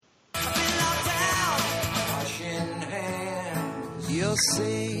feel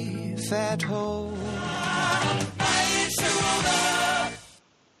safe at home.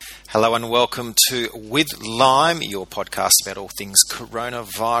 Hello and welcome to With Lime, your podcast about all things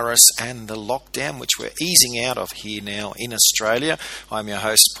coronavirus and the lockdown, which we're easing out of here now in Australia. I'm your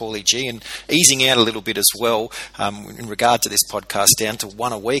host, Paulie G, and easing out a little bit as well in regard to this podcast, down to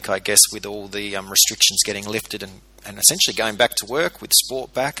one a week, I guess, with all the restrictions getting lifted and essentially going back to work with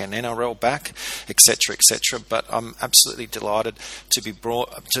sport back and NRL back, etc., etc. But I'm absolutely delighted to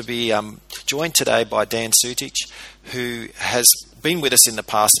be joined today by Dan Sutic, who has been with us in the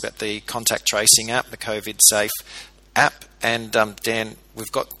past about the contact tracing app, the COVID Safe app. And Dan,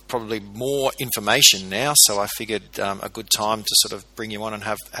 we've got probably more information now, so I figured a good time to sort of bring you on and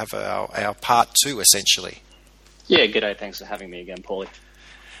have our part two, essentially. Yeah, g'day. Thanks for having me again, Paulie.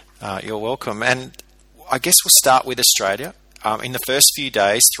 You're welcome. And I guess we'll start with Australia. In the first few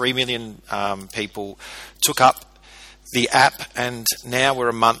days, 3 million people took up the app, and now we're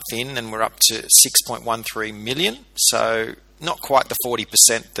a month in and we're up to 6.13 million. So not quite the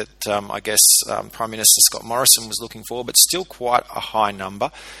 40% that I guess Prime Minister Scott Morrison was looking for, but still quite a high number.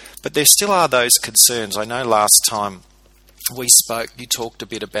 But there still are those concerns. I know last time we spoke, you talked a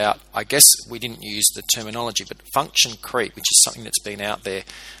bit about, I guess we didn't use the terminology, but function creep, which is something that's been out there.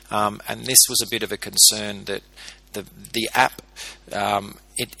 And this was a bit of a concern that the app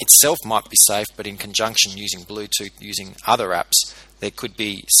itself might be safe, but in conjunction using Bluetooth, using other apps, there could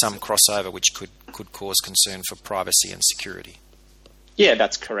be some crossover which could cause concern for privacy and security. Yeah,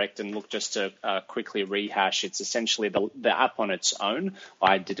 that's correct. And look, just to quickly rehash, it's essentially the app on its own.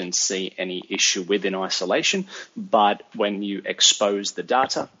 I didn't see any issue with in isolation, but when you expose the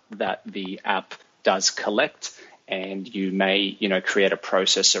data that the app does collect, and you may, create a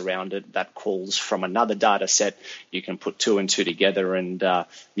process around it that calls from another data set, you can put two and two together and,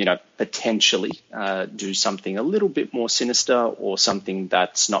 potentially do something a little bit more sinister or something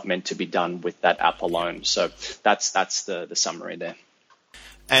that's not meant to be done with that app alone. So that's the summary there.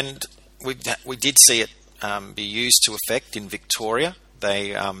 And we did see it be used to effect in Victoria. They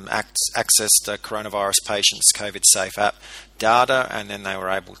accessed the coronavirus patients' COVID Safe app data, and then they were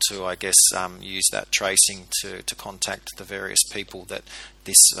able to, I guess, use that tracing to contact the various people that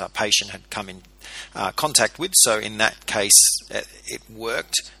this patient had come in contact with. So in that case, it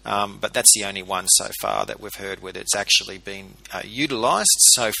worked, but that's the only one so far that we've heard where it's actually been utilised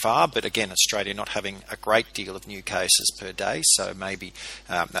so far. But again, Australia not having a great deal of new cases per day, so maybe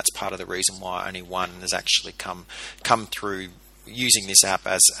that's part of the reason why only one has actually come through using this app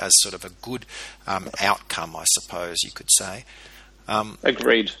as sort of a good outcome, I suppose you could say.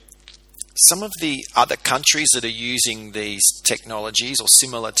 Agreed. Some of the other countries that are using these technologies or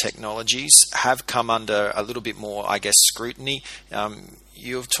similar technologies have come under a little bit more, I guess, scrutiny.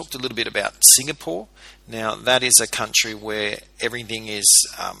 You've talked a little bit about Singapore. Now, that is a country where everything is,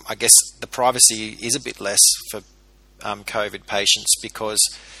 I guess, the privacy is a bit less for COVID patients, because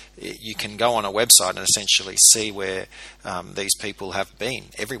you can go on a website and essentially see where these people have been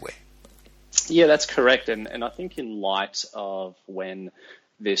everywhere. Yeah, that's correct. And I think in light of when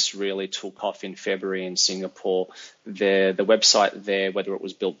this really took off in February in Singapore, the website there, whether it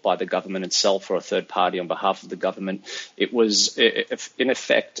was built by the government itself or a third party on behalf of the government, it was in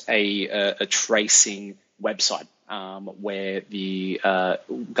effect a tracing website where the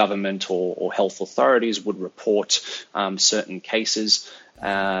government or health authorities would report certain cases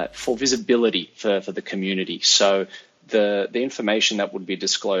for visibility for the community. So the information that would be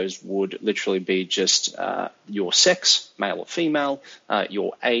disclosed would literally be just your sex, male or female,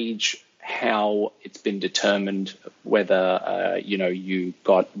 your age, how it's been determined whether you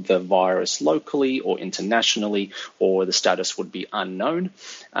got the virus locally or internationally, or the status would be unknown.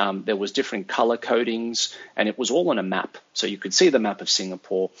 There was different color codings, and it was all on a map. So you could see the map of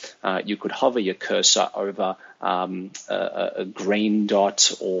Singapore. You could hover your cursor over a green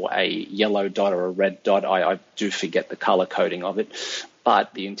dot or a yellow dot or a red dot. I do forget the color coding of it.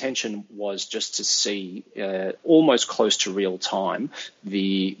 But the intention was just to see almost close to real time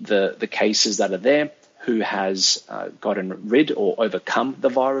the cases that are there, who has gotten rid or overcome the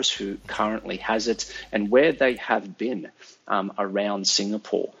virus, who currently has it, and where they have been around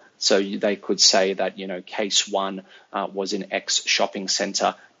Singapore. So they could say that, case one was in X shopping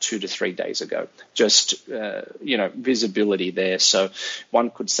center 2 to 3 days ago. Just, visibility there. So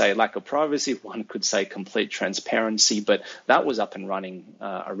one could say lack of privacy, one could say complete transparency, but that was up and running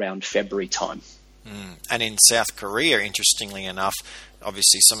around February time. And in South Korea, interestingly enough,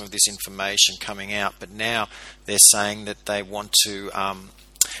 obviously some of this information coming out, but now they're saying that they want to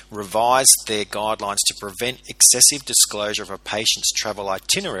revised their guidelines to prevent excessive disclosure of a patient's travel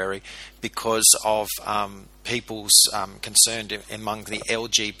itinerary because of people's concern among the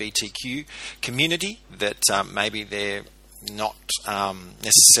LGBTQ community that maybe they're not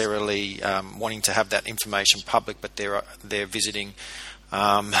necessarily wanting to have that information public, but they're visiting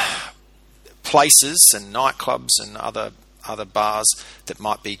places and nightclubs and other bars that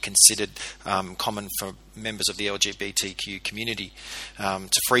might be considered common for members of the LGBTQ community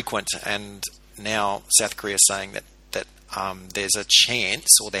to frequent. And now South Korea is saying that there's a chance,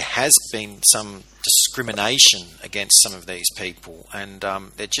 or there has been some discrimination against some of these people, and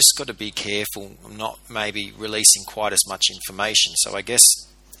they're just got to be careful not maybe releasing quite as much information. So I guess,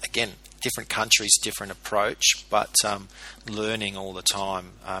 again, different countries, different approach, but learning all the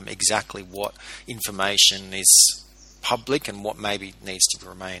time exactly what information is public and what maybe needs to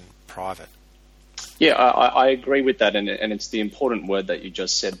remain private. Yeah, I agree with that, and it's the important word that you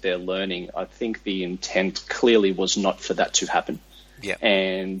just said there, learning. I think the intent clearly was not for that to happen. Yeah.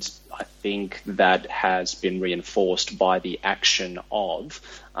 And I think that has been reinforced by the action of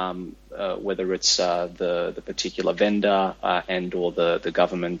whether it's the particular vendor and or the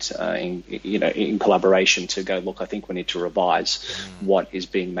government in collaboration to go, look, I think we need to revise what is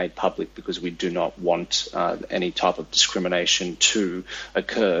being made public, because we do not want any type of discrimination to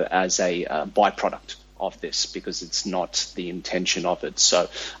occur as a byproduct of this, because it's not the intention of it. So,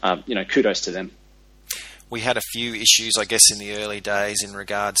 kudos to them. We had a few issues, I guess, in the early days in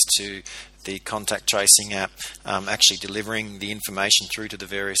regards to the contact tracing app actually delivering the information through to the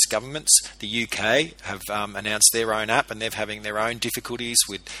various governments. The UK have announced their own app, and they're having their own difficulties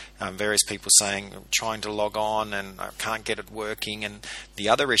with various people saying, trying to log on and I can't get it working. And the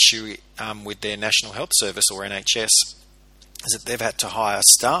other issue with their National Health Service, or NHS, is that they've had to hire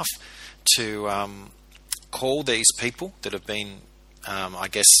staff to call these people that have been,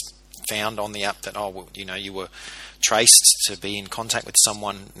 found on the app that, you were traced to be in contact with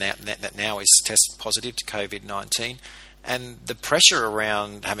someone that now is tested positive to COVID-19. And the pressure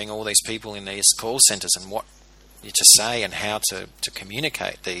around having all these people in these call centres and what to say and how to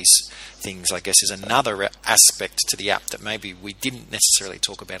communicate these things, I guess, is another aspect to the app that maybe we didn't necessarily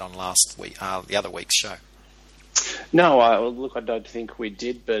talk about on last week, the other week's show. No, look, I don't think we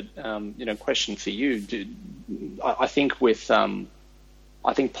did, but question for you: I think with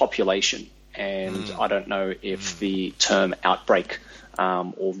I think population, and I don't know if the term outbreak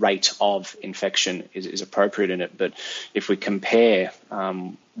or rate of infection is appropriate in it, but if we compare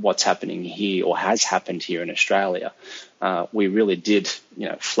what's happening here or has happened here in Australia, we really did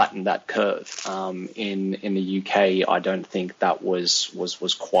flatten that curve. In the UK, I don't think that was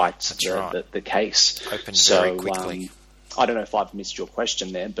quite the case. Opened very quickly. I don't know if I've missed your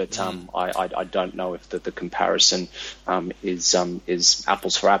question there, but I don't know if the comparison is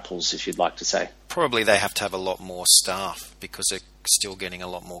apples for apples, if you'd like to say. Probably they have to have a lot more staff because they're still getting a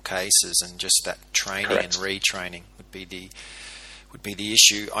lot more cases, and just that training Correct. and retraining would be the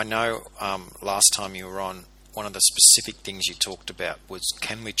issue. I know last time you were on, one of the specific things you talked about was,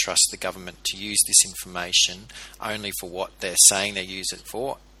 can we trust the government to use this information only for what they're saying they use it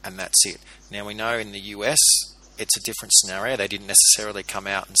for, and that's it. Now we know in the US it's a different scenario. They didn't necessarily come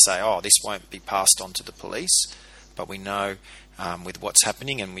out and say, this won't be passed on to the police, but we know with what's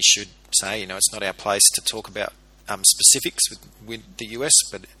happening, and we should say, it's not our place to talk about specifics with the US,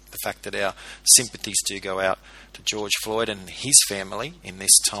 but the fact that our sympathies do go out to George Floyd and his family in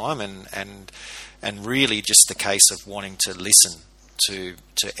this time, and really just the case of wanting to listen to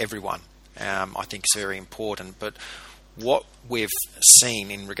everyone, I think is very important. But what we've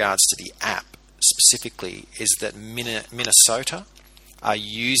seen in regards to the app specifically is that Minnesota are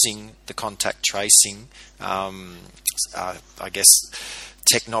using the contact tracing,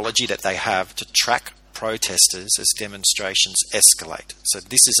 technology that they have to track protesters as demonstrations escalate. So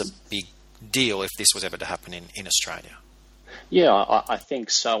this is a big deal if this was ever to happen in Australia. Yeah, I think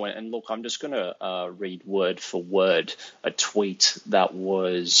so. And look, I'm just going to read word for word a tweet that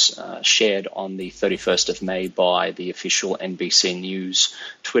was shared on the 31st of May by the official NBC News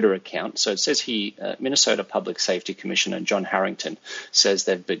Twitter account. So it says here, Minnesota Public Safety Commissioner John Harrington says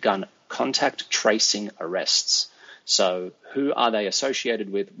they've begun contact tracing arrests. So who are they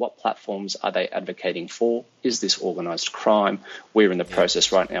associated with? What platforms are they advocating for? Is this organised crime? We're in the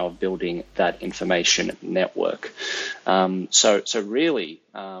process right now of building that information network. So really,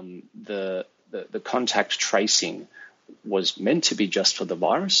 the contact tracing was meant to be just for the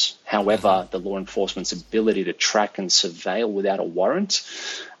virus. However, the law enforcement's ability to track and surveil without a warrant,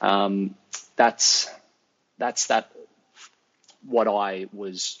 that's what I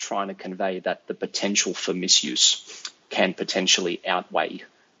was trying to convey, that the potential for misuse can potentially outweigh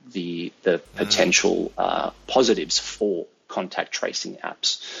the potential positives for contact tracing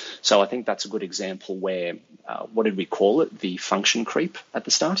apps. So I think that's a good example where, what did we call it? The function creep at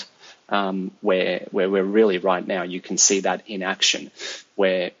the start, where we're really right now, you can see that in action,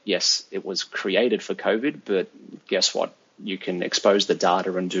 where yes, it was created for COVID, but guess what? You can expose the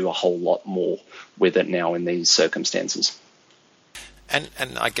data and do a whole lot more with it now in these circumstances.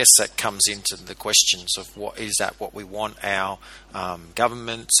 And I guess that comes into the questions of what we want our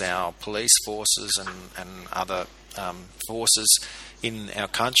governments, our police forces and other forces in our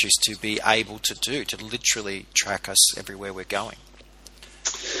countries to be able to do, to literally track us everywhere we're going?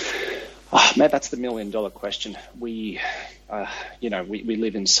 Oh, Matt, that's the $1 million question. We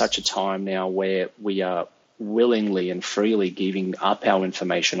live in such a time now where we are willingly and freely giving up our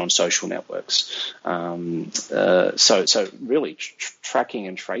information on social networks. So really tracking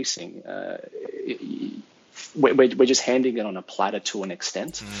and tracing, we're just handing it on a platter to an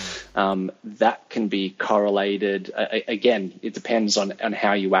extent. That can be correlated. Again, it depends on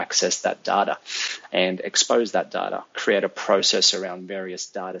how you access that data and expose that data, create a process around various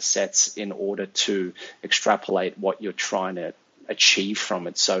data sets in order to extrapolate what you're trying to achieve from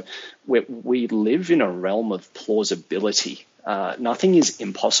it. So we live in a realm of plausibility. Nothing is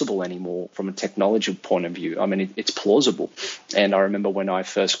impossible anymore from a technology point of view. I mean, it's plausible. And I remember when I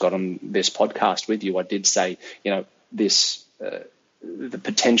first got on this podcast with you, I did say, this the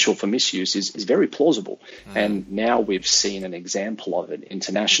potential for misuse is very plausible. And now we've seen an example of it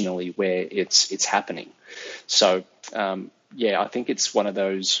internationally where it's happening. So, I think it's one of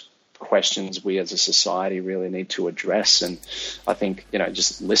those questions we as a society really need to address. And I think,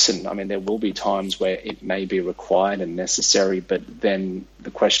 just listen. I mean, there will be times where it may be required and necessary, but then the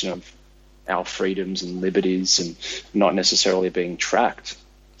question of our freedoms and liberties and not necessarily being tracked.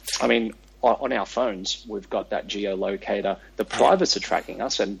 I mean, on our phones, we've got that geolocator. The privates are tracking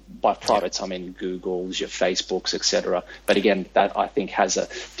us, and by privates, I mean Google's, your Facebooks, etc. But again, that I think has a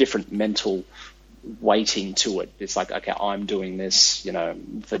different mental weighting to it. It's like, okay, I'm doing this,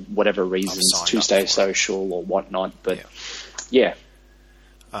 for whatever reasons, to stay social or whatnot. But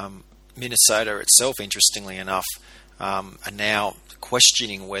Minnesota itself, interestingly enough, are now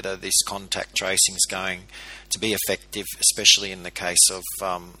questioning whether this contact tracing is going to be effective, especially in the case of,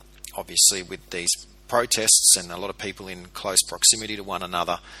 obviously, with these protests and a lot of people in close proximity to one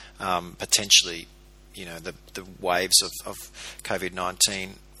another, potentially, the waves of COVID-19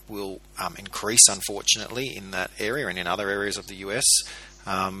 will increase, unfortunately, in that area and in other areas of the US.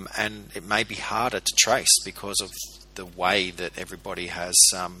 And it may be harder to trace because of the way that everybody has,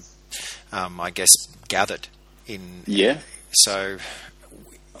 gathered in. Yeah. So,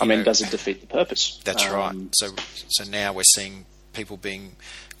 does it defeat the purpose? That's right. So now we're seeing people being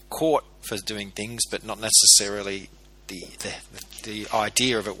caught for doing things, but not necessarily the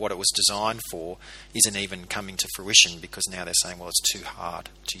idea of it, what it was designed for, isn't even coming to fruition, because now they're saying, well, it's too hard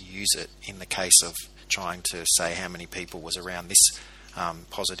to use it in the case of trying to say how many people was around this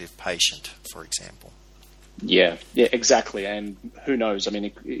positive patient, for example. Yeah, exactly. And who knows? I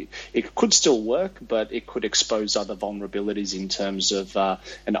mean, it could still work, but it could expose other vulnerabilities in terms of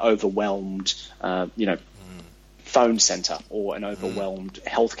an overwhelmed, phone center or an overwhelmed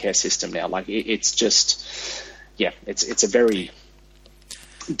healthcare system now. Like it's just, it's a very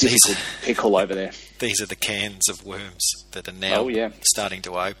difficult pickle over there. These are the cans of worms that are now starting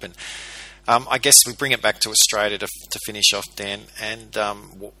to open. I guess we bring it back to Australia to finish off, Dan, and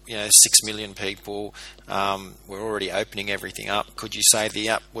 6 million people. We're already opening everything up. Could you say the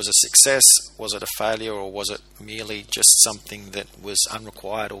app was a success? Was it a failure, or was it merely just something that was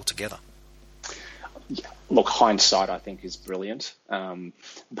unrequired altogether? Yeah. Look, hindsight, I think, is brilliant.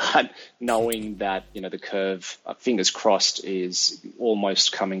 But knowing that, the curve, fingers crossed, is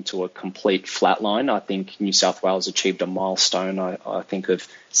almost coming to a complete flat line. I think New South Wales achieved a milestone, I think, of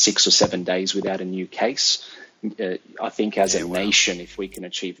 6 or 7 days without a new case. I think as a nation, if we can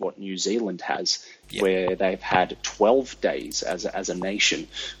achieve what New Zealand has, where they've had 12 days as a nation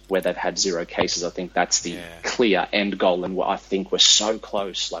where they've had 0 cases, I think that's the clear end goal. And I think we're so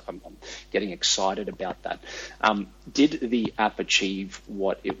close. Like I'm getting excited about that. Did the app achieve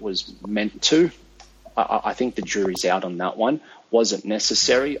what it was meant to? I think the jury's out on that one. Was it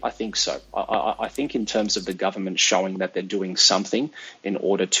necessary? I think so. I think in terms of the government showing that they're doing something in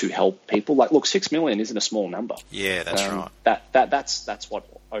order to help people. Like, look, 6 million isn't a small number. Yeah, that's right. That's what,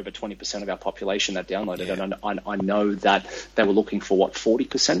 over 20% of our population that downloaded it. And I know that they were looking for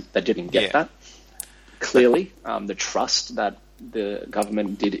 40%. They didn't get that. Clearly, the trust that the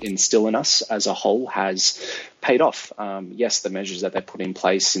government did instill in us as a whole has paid off. Yes, the measures that they put in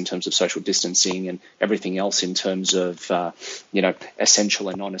place in terms of social distancing and everything else in terms of, essential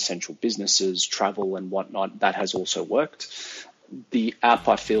and non-essential businesses, travel and whatnot, that has also worked. The app,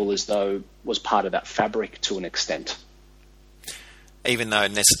 I feel as though, was part of that fabric to an extent. Even though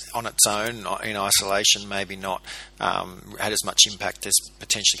on its own, in isolation, maybe not had as much impact as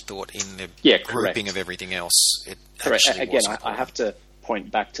potentially thought in the grouping of everything else. It correct. Actually Again, was I have to point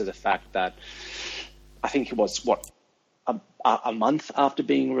back to the fact that I think it was, a month after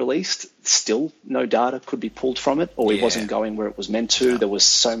being released, still no data could be pulled from it, or it wasn't going where it was meant to. There was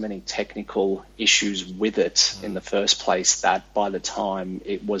so many technical issues with it in the first place that by the time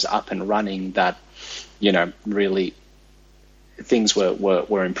it was up and running, that, really things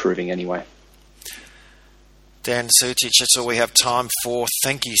were improving anyway. Dan Sutic, that's all we have time for.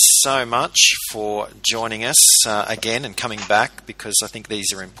 Thank you so much for joining us again and coming back, because I think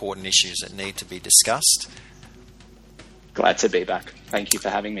these are important issues that need to be discussed. Glad to be back. Thank you for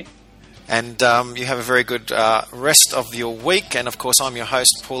having me. And you have a very good rest of your week. And, of course, I'm your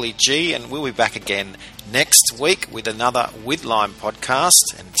host, Paulie G, and we'll be back again next week with another With Lime podcast.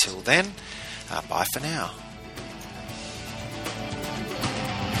 Until then, bye for now.